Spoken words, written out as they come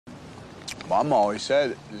Mom always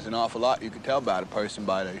said there's an awful lot you can tell about a person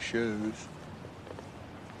by their shoes.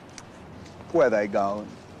 Where they going,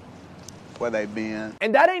 where they been.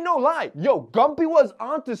 And that ain't no lie. Yo, Gumpy was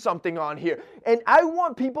onto something on here. And I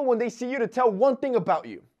want people, when they see you, to tell one thing about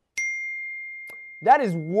you. That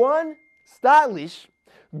is one stylish,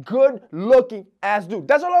 good-looking ass dude.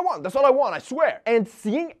 That's all I want. That's all I want, I swear. And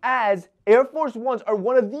seeing as Air Force Ones are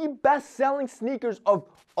one of the best-selling sneakers of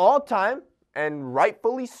all time, and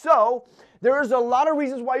rightfully so, there is a lot of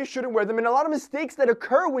reasons why you shouldn't wear them and a lot of mistakes that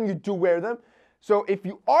occur when you do wear them. So if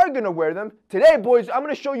you are going to wear them, today, boys, I'm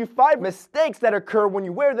going to show you 5 mistakes that occur when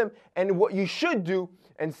you wear them and what you should do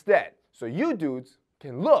instead. So you dudes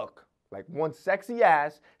can look like one sexy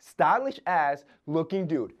ass, stylish ass looking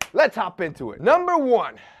dude. Let's hop into it. Number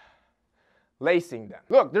 1, lacing them.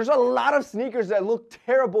 Look, there's a lot of sneakers that look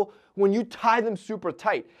terrible when you tie them super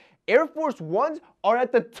tight. Air Force Ones are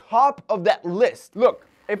at the top of that list. Look,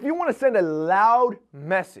 if you want to send a loud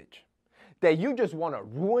message that you just want to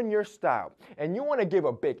ruin your style and you want to give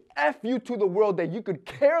a big F you to the world that you could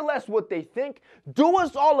care less what they think, do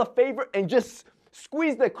us all a favor and just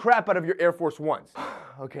squeeze the crap out of your Air Force Ones.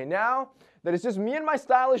 Okay, now that it's just me and my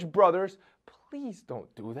stylish brothers, please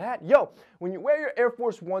don't do that. Yo, when you wear your Air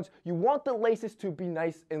Force Ones, you want the laces to be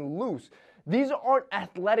nice and loose. These aren't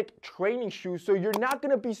athletic training shoes, so you're not going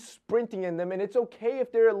to be sprinting in them, and it's okay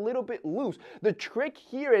if they're a little bit loose. The trick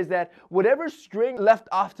here is that whatever string left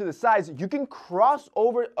off to the sides, you can cross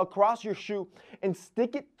over across your shoe and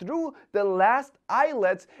stick it through the last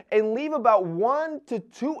eyelets and leave about 1 to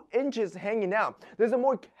 2 inches hanging out. There's a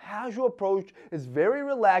more casual approach, it's very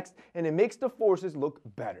relaxed, and it makes the forces look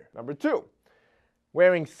better. Number 2,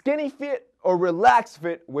 wearing skinny fit or relaxed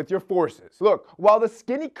fit with your forces. Look, while the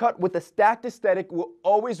skinny cut with a stacked aesthetic will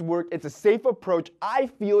always work, it's a safe approach. I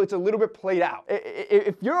feel it's a little bit played out.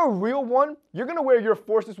 If you're a real one, you're gonna wear your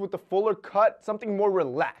forces with the fuller cut, something more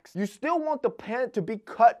relaxed. You still want the pant to be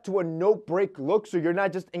cut to a no-break look so you're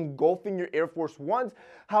not just engulfing your Air Force Ones.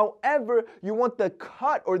 However, you want the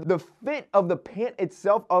cut or the fit of the pant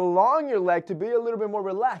itself along your leg to be a little bit more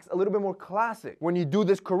relaxed, a little bit more classic. When you do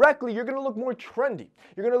this correctly, you're gonna look more trendy.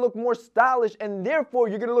 You're gonna look more stylish, and therefore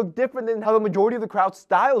you're gonna look different than how the majority of the crowd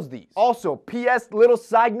styles these. Also, PS, little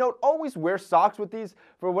side note, always wear socks with these.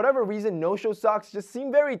 For whatever reason, no-show socks just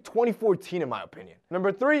seem very 2014 in my opinion.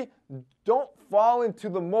 Number 3, don't fall into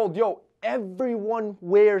the mold. Yo, everyone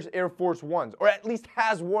wears Air Force Ones, or at least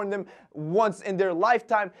has worn them once in their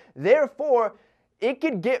lifetime. Therefore, it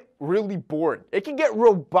could get really boring. It can get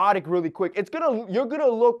robotic really quick. You're gonna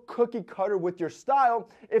look cookie cutter with your style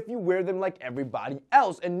if you wear them like everybody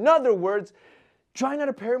else. In other words, try not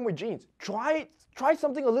to pair them with jeans. Try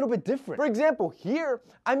something a little bit different. For example, here,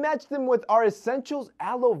 I matched them with our ESNTLS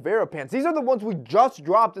aloe vera pants. These are the ones we just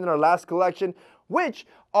dropped in our last collection, which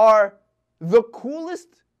are the coolest.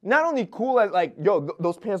 Not only cool as like, yo,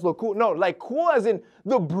 those pants look cool. No, like cool as in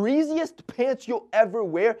the breeziest pants you'll ever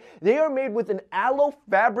wear. They are made with an aloe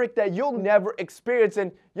fabric that you'll never experience.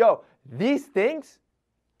 And yo, these things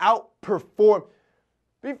outperform.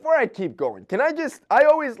 Before I keep going, I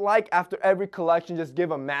always like after every collection just give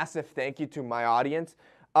a massive thank you to my audience.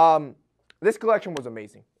 This collection was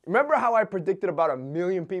amazing. Remember how I predicted about 1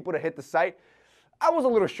 million people to hit the site? I was a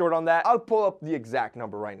little short on that. I'll pull up the exact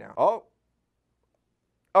number right now. Oh.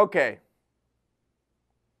 Okay,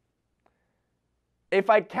 if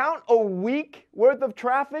I count a week worth of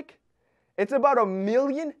traffic, it's about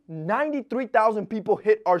 1,093,000 people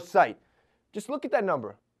hit our site. Just look at that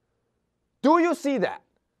number. Do you see that?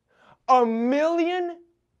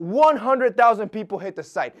 1,100,000 people hit the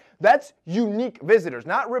site. That's unique visitors,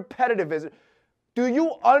 not repetitive visitors. Do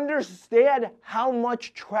you understand how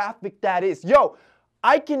much traffic that is? Yo,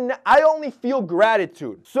 I only feel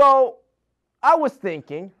gratitude. So, I was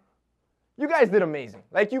thinking, you guys did amazing.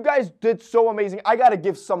 Like, you guys did so amazing. I got to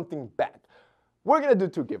give something back. We're going to do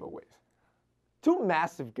 2 giveaways. 2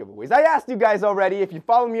 massive giveaways. I asked you guys already, if you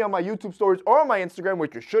follow me on my YouTube stories or on my Instagram,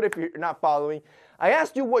 which you should if you're not following, I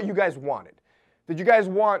asked you what you guys wanted. Did you guys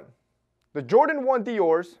want the Jordan 1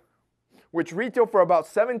 DIORs, which retail for about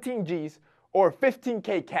 17 G's, or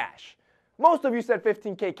 15K cash? Most of you said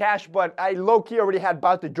 15K cash, but I low-key already had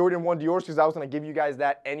bought the Jordan 1 DIORs because I was going to give you guys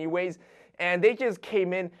that anyways. And they just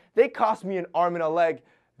came in. They cost me an arm and a leg.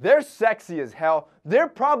 They're sexy as hell. They're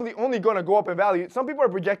probably only going to go up in value. Some people are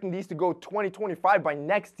projecting these to go 2025 by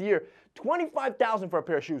next year. $25,000 for a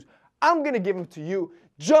pair of shoes. I'm going to give them to you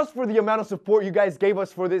just for the amount of support you guys gave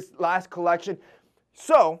us for this last collection.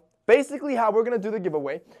 So, basically how we're going to do the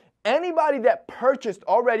giveaway, anybody that purchased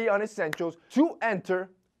already on ESNTLS to enter,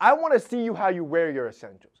 I want to see you how you wear your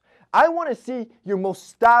ESNTLS. I want to see your most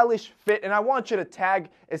stylish fit, and I want you to tag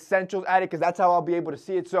Essentials at it because that's how I'll be able to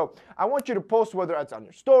see it. So I want you to post, whether it's on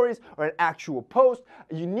your stories or an actual post.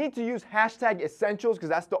 You need to use hashtag Essentials because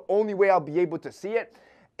that's the only way I'll be able to see it.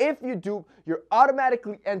 If you do, you're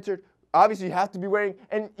automatically entered. Obviously, you have to be wearing,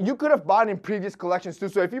 and you could have bought in previous collections too.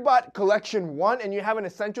 So if you bought collection 1 and you have an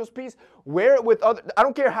Essentials piece, wear it with other, I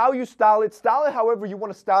don't care how you style it however you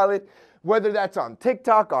want to style it, whether that's on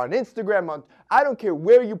TikTok, on Instagram, I don't care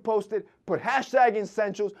where you post it, put hashtag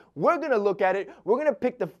Essentials. We're going to look at it. We're going to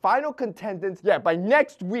pick the final contendants. Yeah, by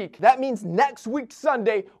next week, that means next week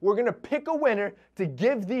Sunday, we're going to pick a winner to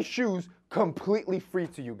give these shoes completely free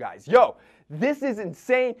to you guys. Yo, this is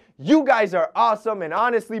insane. You guys are awesome. And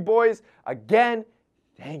honestly, boys, again,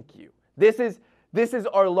 thank you. This is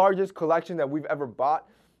our largest collection that we've ever bought.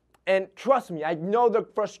 And trust me, I know the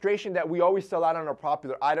frustration that we always sell out on our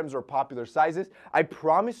popular items or popular sizes. I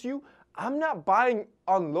promise you, I'm not buying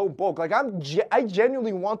on low bulk. Like I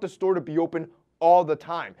genuinely want the store to be open all the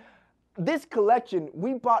time. This collection,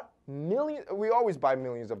 we bought millions. We always buy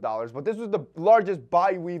millions of dollars, but this was the largest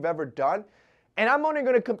buy we've ever done. And I'm only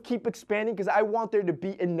going to keep expanding because I want there to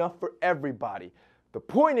be enough for everybody. The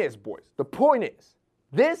point is, boys,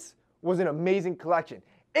 this was an amazing collection.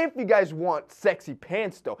 If you guys want sexy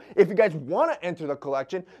pants though, if you guys want to enter the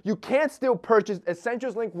collection, you can still purchase.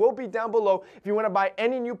 Essentials link will be down below if you want to buy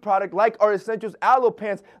any new product like our Essentials Aloe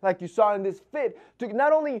pants like you saw in this fit to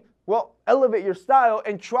not only, well, elevate your style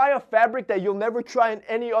and try a fabric that you'll never try in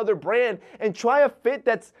any other brand and try a fit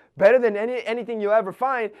that's better than anything you'll ever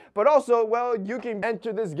find, but also, well, you can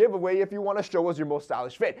enter this giveaway if you want to show us your most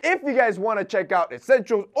stylish fit. If you guys want to check out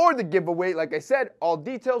Essentials or the giveaway, like I said, all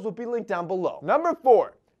details will be linked down below. Number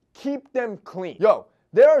 4. Keep them clean. Yo,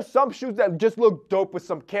 there are some shoes that just look dope with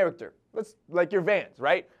some character. Like your Vans,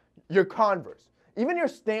 right? Your Converse, even your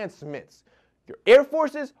Stan Smiths. Your Air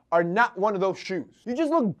Forces are not one of those shoes. You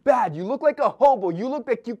just look bad. You look like a hobo. You look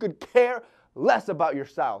like you could care less about your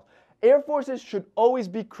style. Air Forces should always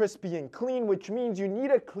be crispy and clean, which means you need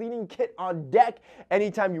a cleaning kit on deck.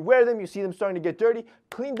 Anytime you wear them, you see them starting to get dirty,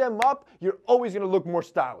 clean them up, you're always gonna look more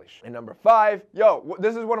stylish. And number 5, yo,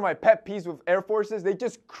 this is one of my pet peeves with Air Forces. They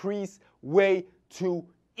just crease way too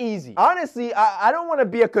easy. Honestly, I don't want to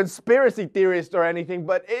be a conspiracy theorist or anything,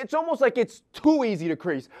 but it's almost like it's too easy to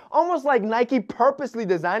crease. Almost like Nike purposely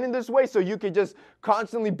designed it this way so you could just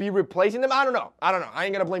constantly be replacing them. I don't know. I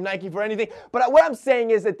ain't gonna blame Nike for anything. But what I'm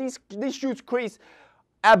saying is that these shoes crease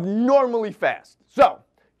abnormally fast. So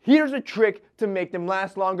here's a trick to make them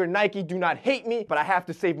last longer. Nike, do not hate me, but I have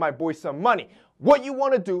to save my boys some money. What you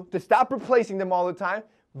want to do to stop replacing them all the time,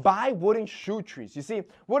 buy wooden shoe trees. You see,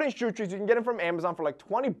 wooden shoe trees, you can get them from Amazon for like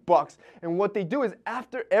 20 bucks. And what they do is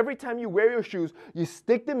every time you wear your shoes, you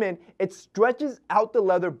stick them in, it stretches out the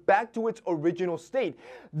leather back to its original state.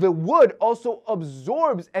 The wood also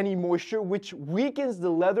absorbs any moisture, which weakens the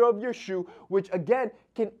leather of your shoe, which again,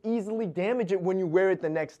 can easily damage it when you wear it the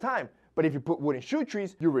next time. But if you put wooden shoe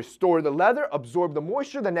trees, you restore the leather, absorb the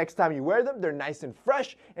moisture. The next time you wear them, they're nice and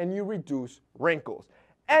fresh, and you reduce wrinkles.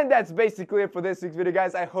 And that's basically it for this week's video,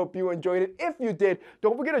 guys. I hope you enjoyed it. If you did,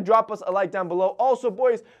 don't forget to drop us a like down below. Also,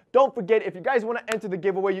 boys, don't forget, if you guys want to enter the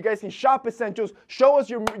giveaway, you guys can shop Essentials, show us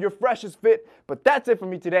your freshest fit. But that's it for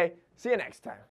me today. See you next time.